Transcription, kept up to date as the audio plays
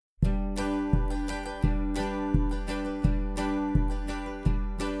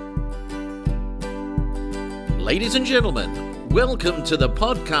Ladies and gentlemen, welcome to the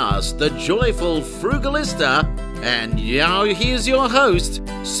podcast, The Joyful Frugalista, and now here's your host,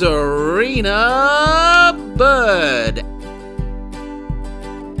 Serina Bird.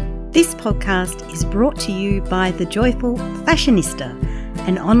 This podcast is brought to you by The Joyful Fashionista,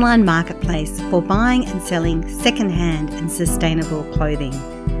 an online marketplace for buying and selling second-hand and sustainable clothing.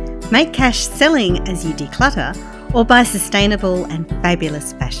 Make cash selling as you declutter or buy sustainable and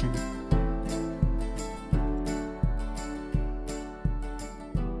fabulous fashion.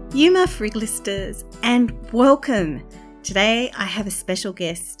 Yuma Frugalistas, and welcome! Today I have a special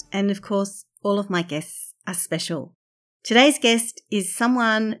guest, and of course all of my guests are special. Today's guest is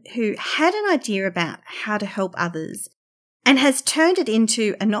someone who had an idea about how to help others and has turned it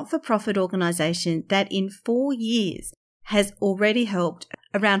into a not-for-profit organisation that in 4 years has already helped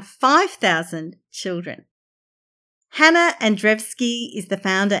around 5,000 children. Hannah Andrevski is the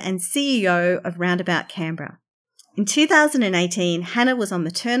founder and CEO of Roundabout Canberra. In 2018, Hannah was on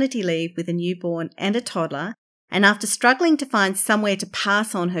maternity leave with a newborn and a toddler, and after struggling to find somewhere to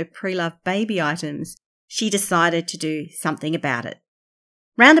pass on her pre-loved baby items, she decided to do something about it.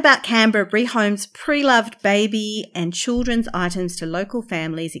 Roundabout Canberra rehomes pre-loved baby and children's items to local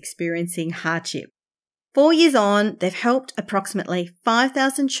families experiencing hardship. 4 years on, they've helped approximately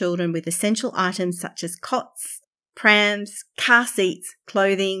 5,000 children with essential items such as cots, prams, car seats,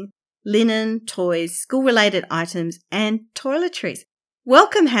 clothing, linen, toys, school-related items, and toiletries.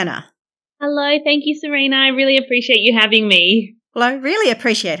 Welcome, Hannah. Hello, thank you, Serina. I really appreciate you having me. Well, I really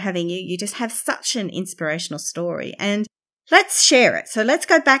appreciate having you. You just have such an inspirational story, and let's share it. So let's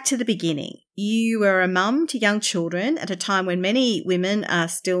go back to the beginning. You were a mum to young children at a time when many women are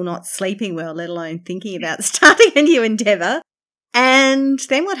still not sleeping well, let alone thinking about starting a new endeavour. And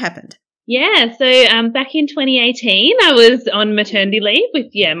then what happened? Yeah, so back in 2018, I was on maternity leave with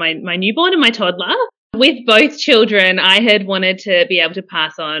my newborn and my toddler. With both children, I had wanted to be able to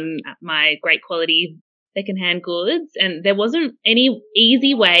pass on my great quality secondhand goods, and there wasn't any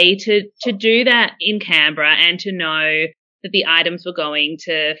easy way to do that in Canberra and to know that the items were going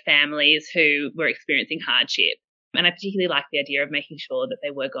to families who were experiencing hardship. And I particularly liked the idea of making sure that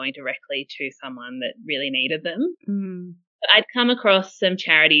they were going directly to someone that really needed them. Mm. I'd come across some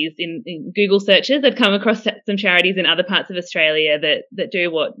charities in Google searches. I'd come across some charities in other parts of Australia that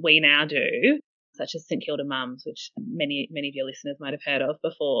do what we now do, such as St Kilda Mums, which many of your listeners might have heard of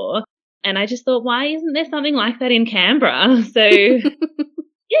before. And I just thought, why isn't there something like that in Canberra? So,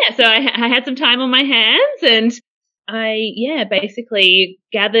 so I had some time on my hands, and I basically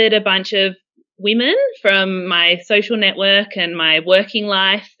gathered a bunch of women from my social network and my working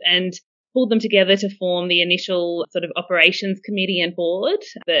life and pulled them together to form the initial sort of operations committee and board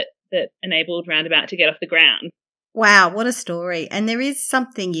that enabled Roundabout to get off the ground. Wow, what a story. And there is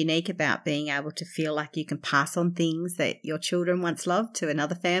something unique about being able to feel like you can pass on things that your children once loved to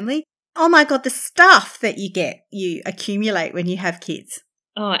another family. Oh my God, the stuff that you accumulate when you have kids.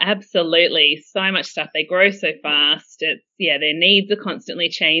 Oh, absolutely. So much stuff. They grow so fast. Their needs are constantly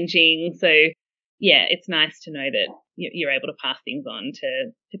changing. So it's nice to know that you're able to pass things on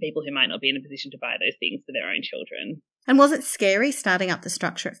to people who might not be in a position to buy those things for their own children. And was it scary starting up the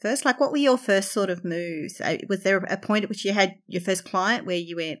structure at first? Like, what were your first sort of moves? Was there a point at which you had your first client where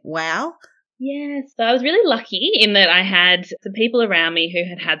you went, wow? Yes. So I was really lucky in that I had some people around me who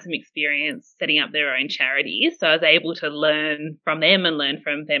had some experience setting up their own charities. So I was able to learn from them and learn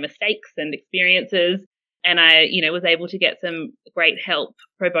from their mistakes and experiences. And I, was able to get some great help,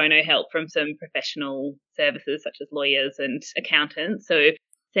 pro bono help from some professional services such as lawyers and accountants. So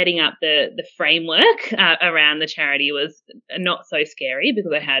setting up the framework around the charity was not so scary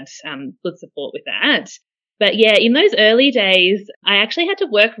because I had good support with that. But in those early days, I actually had to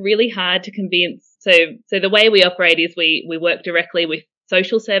work really hard to convince. So the way we operate is we work directly with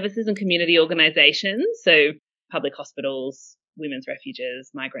social services and community organisations, so public hospitals, women's refuges,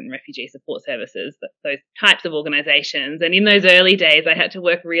 migrant and refugee support services, those types of organisations. And in those early days, I had to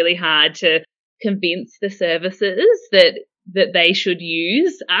work really hard to convince the services that they should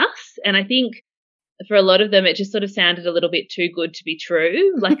use us. And I think for a lot of them, it just sort of sounded a little bit too good to be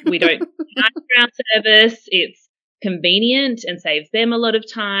true. Like, we don't charge for our service. It's convenient and saves them a lot of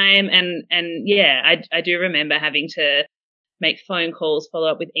time. And I do remember having to make phone calls,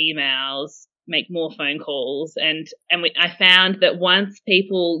 follow up with emails, make more phone calls. I found that once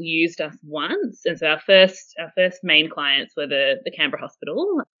people used us once, and so our first main clients were the Canberra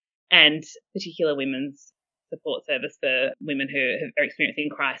Hospital and particular women's support service for women who are experiencing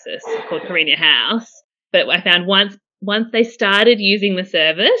crisis called Serina House. But I found once they started using the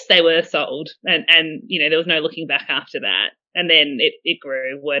service, they were sold, and there was no looking back after that. And then it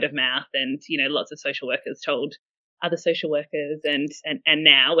grew word of mouth, and, lots of social workers told other social workers, and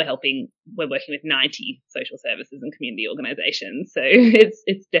now we're working with 90 social services and community organisations. So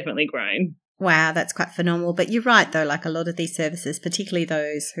it's definitely grown. Wow, that's quite phenomenal. But you're right, though, like a lot of these services, particularly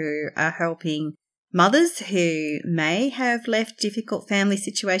those who are helping mothers who may have left difficult family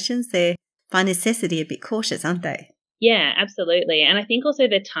situations, they're by necessity a bit cautious, aren't they? Yeah, absolutely. And I think also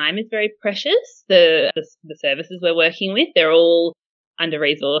their time is very precious. The services we're working with, they're all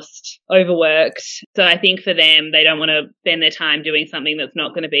under-resourced, overworked. So I think for them, they don't want to spend their time doing something that's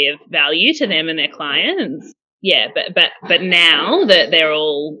not going to be of value to them and their clients. Yeah, but now that they're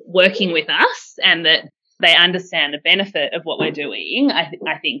all working with us and that they understand the benefit of what we're doing,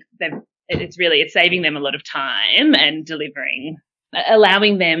 I think it's saving them a lot of time and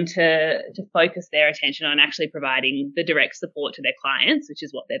allowing them to focus their attention on actually providing the direct support to their clients, which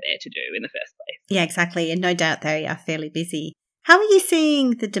is what they're there to do in the first place. Yeah, exactly. And no doubt they are fairly busy. How are you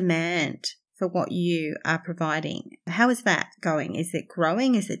seeing the demand for what you are providing? How is that going? Is it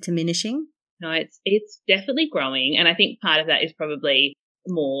growing? Is it diminishing? No, it's definitely growing. And I think part of that is probably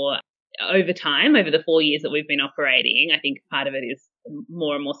more over time, over the 4 years that we've been operating. I think part of it is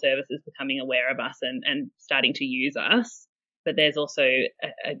more and more services becoming aware of us and starting to use us. But there's also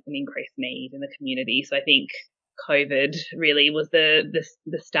an increased need in the community. So I think COVID really was the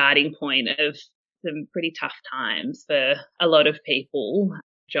starting point of some pretty tough times for a lot of people,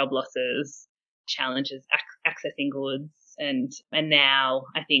 job losses, challenges accessing goods. And now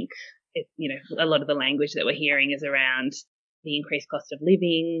I think, a lot of the language that we're hearing is around the increased cost of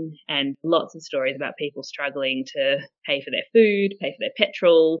living and lots of stories about people struggling to pay for their food, pay for their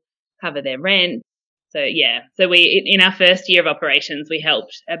petrol, cover their rent. So, yeah, so we in our first year of operations, we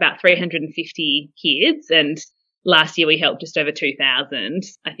helped about 350 kids, and last year we helped just over 2,000.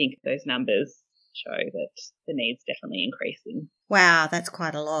 I think those numbers show that the need's definitely increasing. Wow, that's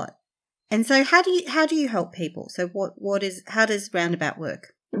quite a lot. And so how do you help people? So how does Roundabout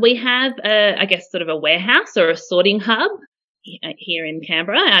work? We have sort of a warehouse or a sorting hub here in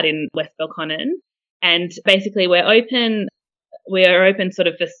Canberra, out in West Belconnen, and basically we are open sort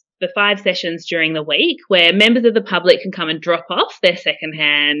of for 5 sessions during the week where members of the public can come and drop off their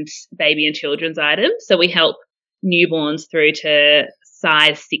secondhand baby and children's items. So we help newborns through to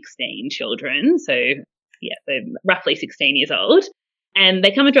size 16 children. So roughly 16 years old. And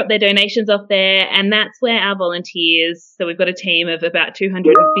they come and drop their donations off there, and that's where our volunteers, so we've got a team of about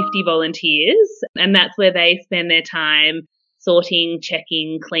 250 volunteers, and that's where they spend their time sorting,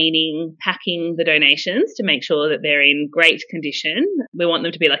 checking, cleaning, packing the donations to make sure that they're in great condition. We want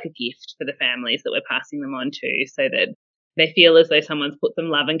them to be like a gift for the families that we're passing them on to, so that they feel as though someone's put some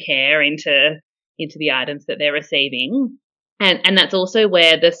love and care into the items that they're receiving. And that's also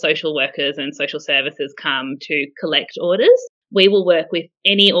where the social workers and social services come to collect orders. We will work with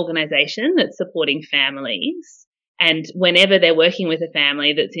any organisation that's supporting families, and whenever they're working with a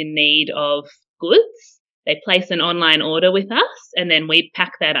family that's in need of goods, they place an online order with us, and then we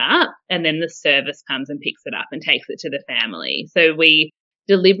pack that up, and then the service comes and picks it up and takes it to the family. So we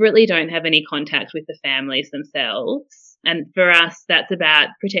deliberately don't have any contact with the families themselves. And for us, that's about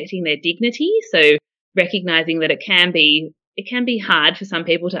protecting their dignity. So recognising that it can be hard for some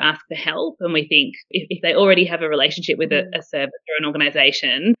people to ask for help. And we think if they already have a relationship with a service or an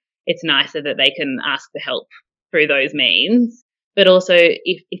organisation, it's nicer that they can ask for help through those means. But also,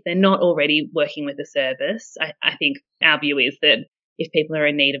 if they're not already working with a service, I think our view is that if people are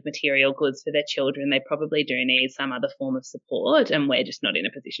in need of material goods for their children, they probably do need some other form of support, and we're just not in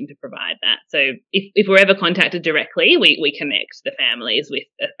a position to provide that. So if we're ever contacted directly, we connect the families with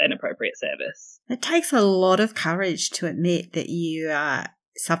an appropriate service. It takes a lot of courage to admit that you are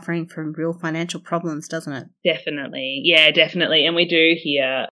suffering from real financial problems, doesn't it? Definitely. Yeah, definitely. And we do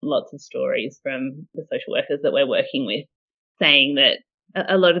hear lots of stories from the social workers that we're working with saying that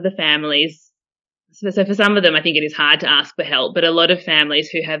a lot of the families, so for some of them, I think it is hard to ask for help, but a lot of families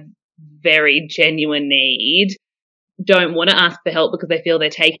who have very genuine need don't want to ask for help because they feel they're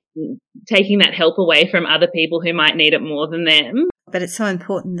taking that help away from other people who might need it more than them. But it's so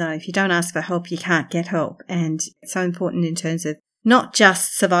important, though. If you don't ask for help, you can't get help. And it's so important in terms of not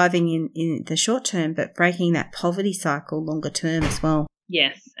just surviving in the short term, but breaking that poverty cycle longer term as well.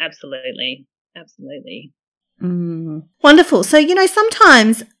 Yes, absolutely. Absolutely. Wonderful. So,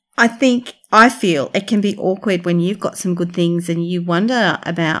 sometimes I feel it can be awkward when you've got some good things and you wonder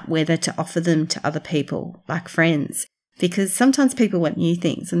about whether to offer them to other people, like friends, because sometimes people want new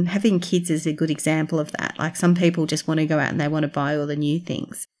things, and having kids is a good example of that. Like some people just want to go out and they want to buy all the new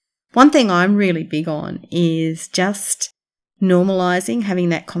things. One thing I'm really big on is just normalizing having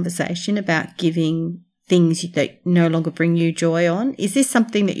that conversation about giving things that no longer bring you joy on. Is this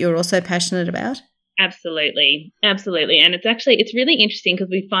something that you're also passionate about? Absolutely. Absolutely. And it's really interesting because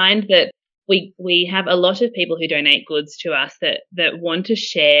we find that we have a lot of people who donate goods to us that want to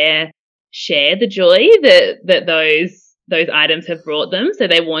share the joy that those items have brought them. So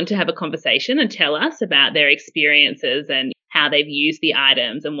they want to have a conversation and tell us about their experiences and how they've used the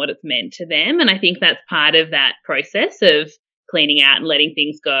items and what it's meant to them. And I think that's part of that process of cleaning out and letting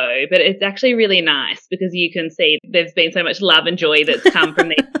things go. But it's actually really nice because you can see there's been so much love and joy that's come from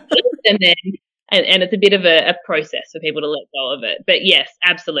these gifts, and it's a bit of a process for people to let go of it. But yes,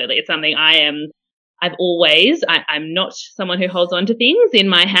 absolutely. It's something I'm not someone who holds on to things in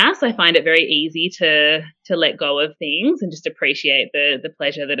my house. I find it very easy to let go of things and just appreciate the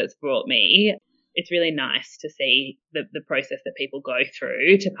pleasure that it's brought me. It's really nice to see the process that people go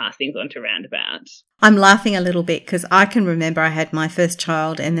through to pass things on to Roundabout. I'm laughing a little bit because I can remember I had my first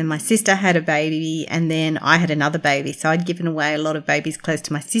child and then my sister had a baby and then I had another baby. So I'd given away a lot of babies close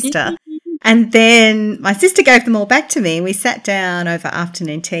to my sister. And then my sister gave them all back to me and we sat down over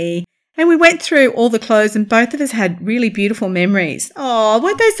afternoon tea and we went through all the clothes and both of us had really beautiful memories. Oh,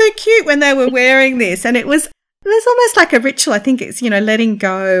 weren't they so cute when they were wearing this? And it was almost like a ritual. I think it's, letting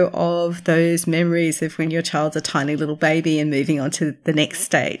go of those memories of when your child's a tiny little baby and moving on to the next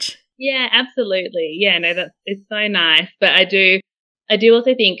stage. Yeah, absolutely. Yeah, no, it's so nice. But I do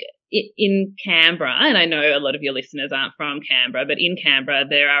also think in Canberra, and I know a lot of your listeners aren't from Canberra, but in Canberra,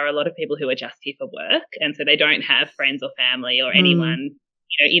 there are a lot of people who are just here for work. And so they don't have friends or family or anyone,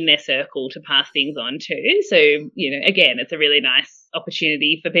 in their circle to pass things on to. So, again, it's a really nice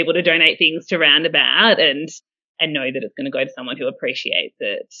opportunity for people to donate things to Roundabout and know that it's going to go to someone who appreciates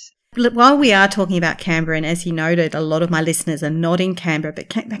it. While we are talking about Canberra, and as you noted, a lot of my listeners are not in Canberra, but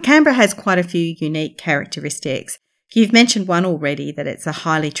Canberra has quite a few unique characteristics. You've mentioned one already, that it's a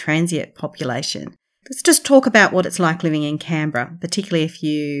highly transient population. Let's just talk about what it's like living in Canberra, particularly if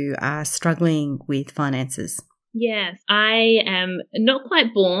you are struggling with finances. Yes, I am not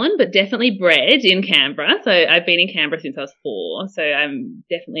quite born, but definitely bred in Canberra. So I've been in Canberra since I was 4, so I'm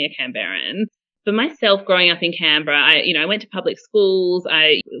definitely a Canberran. For myself, growing up in Canberra, I went to public schools.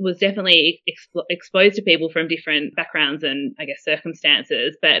 I was definitely exposed to people from different backgrounds and, I guess,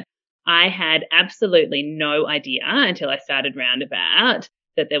 circumstances. But I had absolutely no idea until I started Roundabout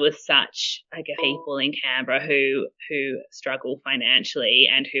that there was such, I guess, people in Canberra who struggle financially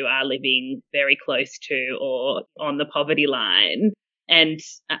and who are living very close to or on the poverty line. And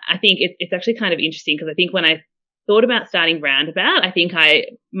I think it's actually kind of interesting because I think when I thought about starting Roundabout, I think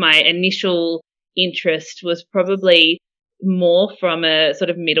my initial interest was probably more from a sort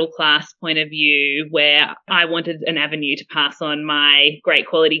of middle class point of view where I wanted an avenue to pass on my great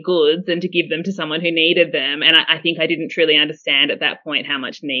quality goods and to give them to someone who needed them. And I think I didn't truly understand at that point how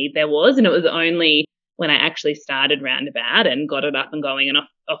much need there was. And it was only when I actually started Roundabout and got it up and going and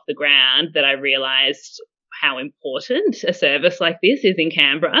off the ground that I realised how important a service like this is in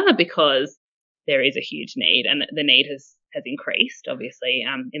Canberra, because there is a huge need and the need has increased, obviously,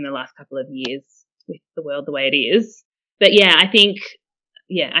 in the last couple of years with the world the way it is. But yeah, I think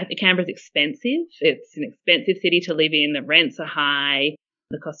Canberra's expensive. It's an expensive city to live in. The rents are high.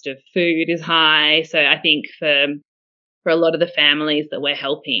 The cost of food is high. So I think for a lot of the families that we're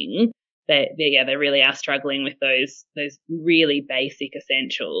helping, they really are struggling with those really basic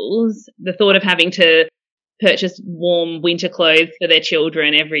essentials. The thought of having to purchase warm winter clothes for their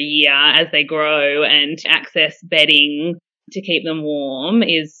children every year as they grow and access bedding to keep them warm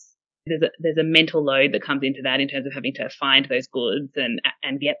there's a mental load that comes into that in terms of having to find those goods and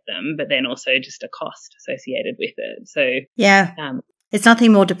get them, but then also just a cost associated with it. So yeah, it's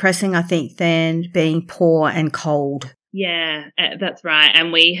nothing more depressing, I think, than being poor and cold. Yeah, that's right.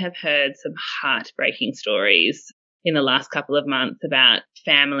 And we have heard some heartbreaking stories in the last couple of months about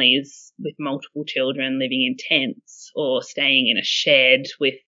families with multiple children living in tents or staying in a shed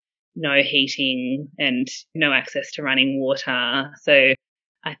with no heating and no access to running water. So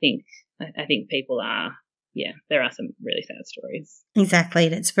I think people are, there are some really sad stories. Exactly.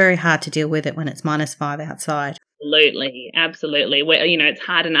 And it's very hard to deal with it when it's -5 outside. Absolutely. Well, it's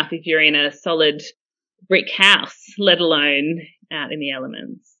hard enough if you're in a solid brick house, let alone out in the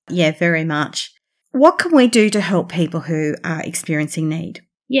elements. Yeah, very much. What can we do to help people who are experiencing need?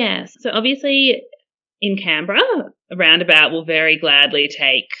 Yes. So obviously in Canberra, Roundabout will very gladly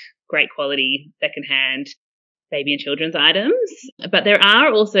take great quality secondhand baby and children's items. But there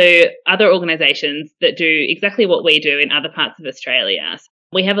are also other organisations that do exactly what we do in other parts of Australia.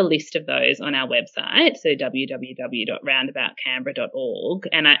 We have a list of those on our website, so www.roundaboutcanberra.org.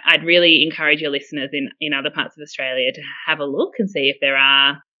 And I'd really encourage your listeners in other parts of Australia to have a look and see if there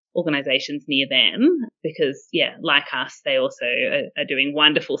are organisations near them because, like us, they also are doing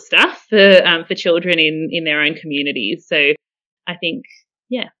wonderful stuff for children in their own communities. So I think,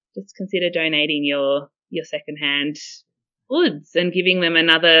 just consider donating your secondhand goods and giving them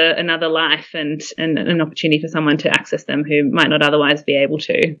another life and an opportunity for someone to access them who might not otherwise be able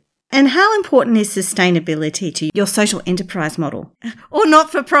to. And how important is sustainability to your social enterprise model? Or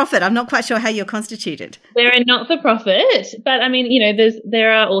not-for-profit? I'm not quite sure how you're constituted. We're a not-for-profit, but I mean,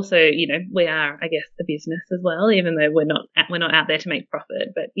 there are also, we are, I guess, a business as well, even though we're not out there to make profit.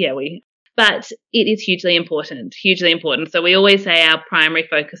 But it is hugely important. So we always say our primary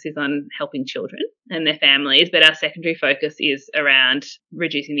focus is on helping children and their families, but our secondary focus is around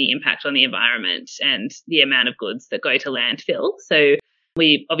reducing the impact on the environment and the amount of goods that go to landfill. So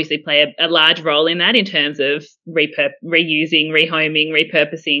we obviously play a large role in that in terms of reusing, rehoming,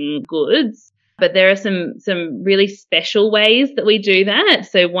 repurposing goods. But there are some really special ways that we do that.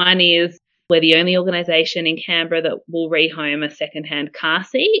 So one is we're the only organisation in Canberra that will rehome a secondhand car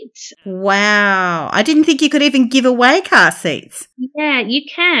seat. Wow. I didn't think you could even give away car seats. Yeah, you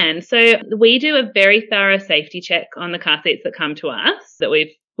can. So we do a very thorough safety check on the car seats that come to us that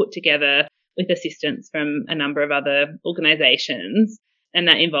we've put together with assistance from a number of other organisations. And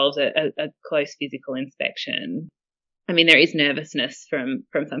that involves a close physical inspection. I mean, there is nervousness from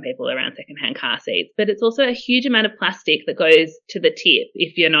some people around secondhand car seats, but it's also a huge amount of plastic that goes to the tip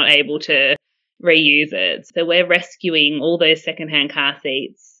if you're not able to reuse it. So we're rescuing all those secondhand car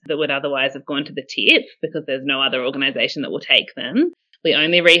seats that would otherwise have gone to the tip because there's no other organisation that will take them. We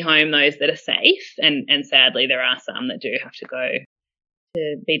only rehome those that are safe, and sadly there are some that do have to go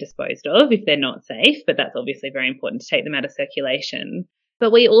to be disposed of if they're not safe, but that's obviously very important to take them out of circulation.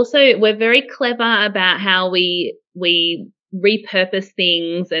 But we're very clever about how we repurpose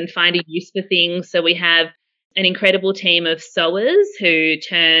things and find a use for things. So we have an incredible team of sewers who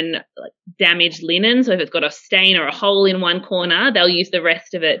turn damaged linen. So if it's got a stain or a hole in one corner, they'll use the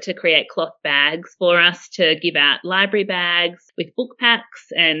rest of it to create cloth bags for us to give out library bags with book packs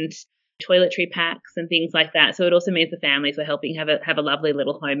and toiletry packs and things like that. So it also means the families we're helping have a lovely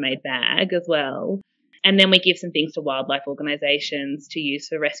little homemade bag as well. And then we give some things to wildlife organisations to use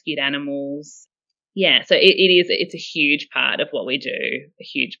for rescued animals. Yeah, so it's a huge part of what we do, a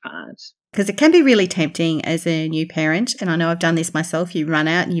huge part. Because it can be really tempting as a new parent, and I know I've done this myself, you run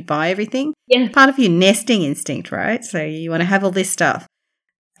out and you buy everything. Yeah. Part of your nesting instinct, right? So you want to have all this stuff.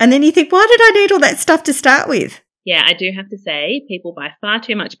 And then you think, why did I need all that stuff to start with? Yeah, I do have to say people buy far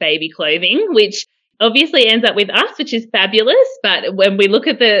too much baby clothing, which obviously ends up with us, which is fabulous. But when we look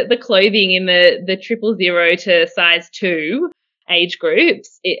at the clothing in the 000 to size 2 age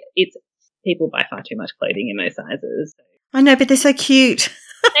groups, it's people buy far too much clothing in those sizes. I know, but they're so cute.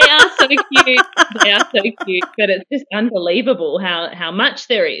 They are so cute. But it's just unbelievable how much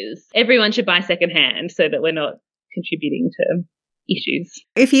there is. Everyone should buy secondhand so that we're not contributing to issues.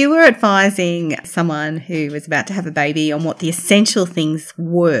 If you were advising someone who was about to have a baby on what the essential things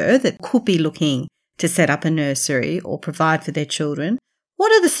were that could be looking to set up a nursery or provide for their children,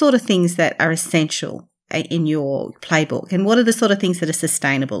 what are the sort of things that are essential in your playbook, and what are the sort of things that are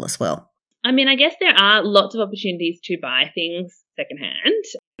sustainable as well? I mean, I guess there are lots of opportunities to buy things secondhand.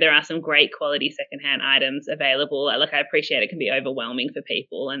 There are some great quality secondhand items available. I appreciate it can be overwhelming for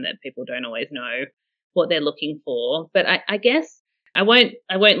people and that people don't always know what they're looking for. But I guess I won't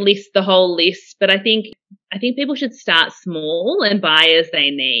list the whole list, but I think people should start small and buy as they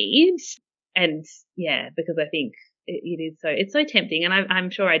need. And yeah, because I think it's so tempting. And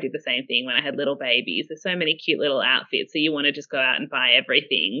I'm sure I did the same thing when I had little babies. There's so many cute little outfits. So you want to just go out and buy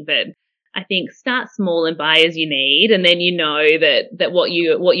everything. But I think start small and buy as you need, and then you know that what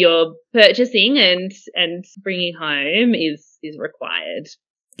you're purchasing and bringing home is required.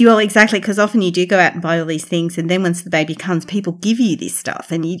 Well, exactly, because often you do go out and buy all these things, and then once the baby comes, people give you this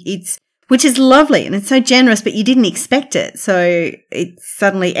stuff, and which is lovely and it's so generous, but you didn't expect it, so it's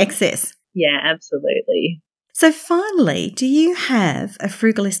suddenly excess. Yeah, absolutely. So finally, do you have a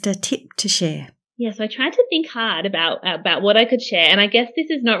Frugalista tip to share? Yes, I tried to think hard about what I could share, and I guess this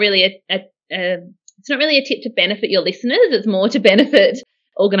is not really it's not really a tip to benefit your listeners. It's more to benefit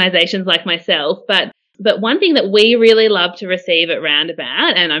organisations like myself. But one thing that we really love to receive at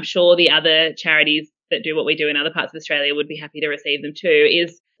Roundabout, and I'm sure the other charities that do what we do in other parts of Australia would be happy to receive them too,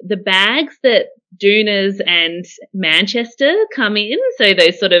 is the bags that Doonas and Manchester come in. So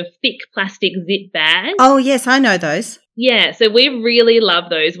those sort of thick plastic zip bags. Oh, yes, I know those. Yeah, so we really love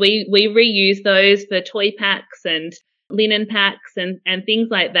those. We reuse those for toy packs and linen packs and things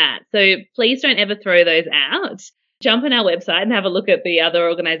like that. So please don't ever throw those out. Jump on our website and have a look at the other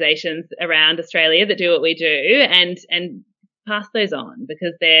organisations around Australia that do what we do and pass those on,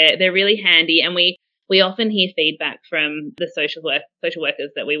 because they're really handy. And we often hear feedback from the social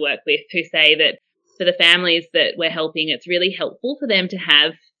workers that we work with who say that for the families that we're helping, it's really helpful for them to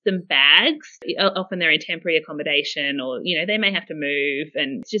have some bags. Often they're in temporary accommodation, or, they may have to move,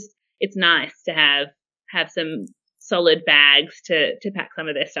 and it's nice to have some solid bags to pack some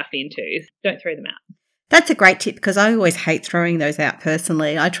of their stuff into. Don't throw them out. That's a great tip, because I always hate throwing those out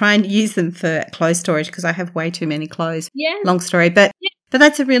personally. I try and use them for clothes storage because I have way too many clothes. Yeah. Long story. But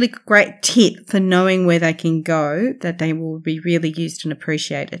that's a really great tip for knowing where they can go, that they will be really used and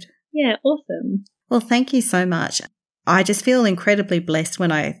appreciated. Yeah, awesome. Well, thank you so much. I just feel incredibly blessed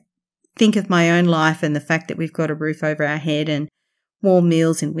when I think of my own life and the fact that we've got a roof over our head and warm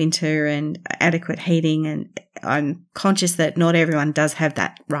meals in winter and adequate heating. And I'm conscious that not everyone does have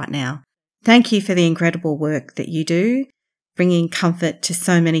that right now. Thank you for the incredible work that you do, bringing comfort to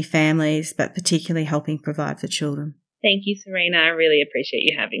so many families, but particularly helping provide for children. Thank you, Serina. I really appreciate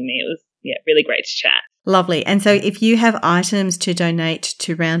you having me. It was really great to chat. Lovely. And so if you have items to donate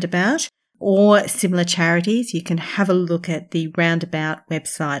to Roundabout or similar charities, you can have a look at the Roundabout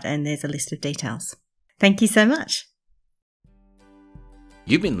website and there's a list of details. Thank you so much.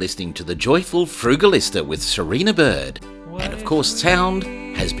 You've been listening to The Joyful Frugalista with Serina Bird. And of course, sound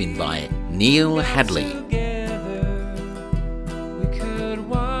has been by Neil Hadley. We could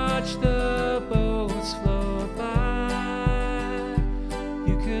watch the boats float by.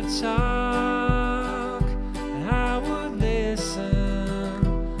 You could talk, and I would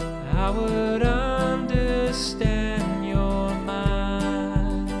listen. I would understand your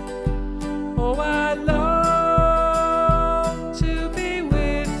mind. Oh, I'd love to be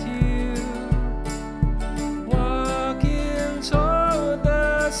with you, walking toward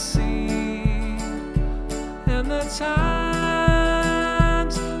the sea, and the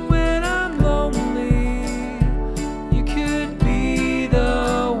times when I'm lonely, you could be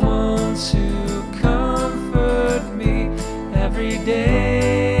the one to comfort me every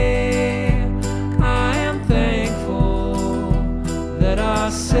day. I am thankful that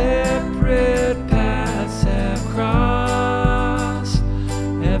our separate paths have crossed.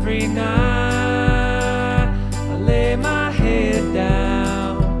 Every night I lay my head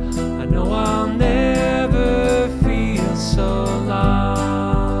down, I know I'll never feel so lost.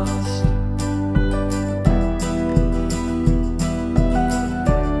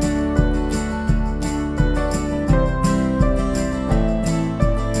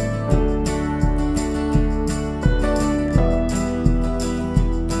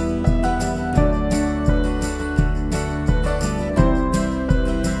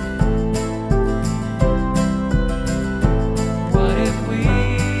 What if we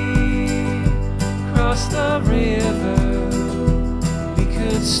cross the river? We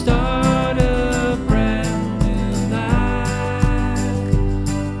could start a brand new life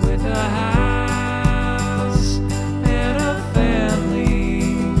with a house and a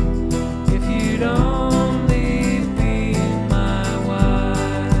family. If you'd only be my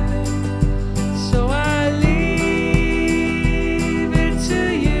wife, so I leave it to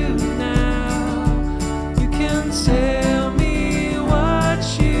you now. You can tell me what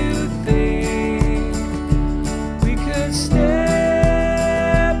you think. We could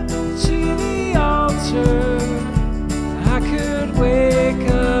step to the altar. I could wake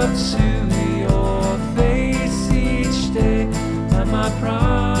up to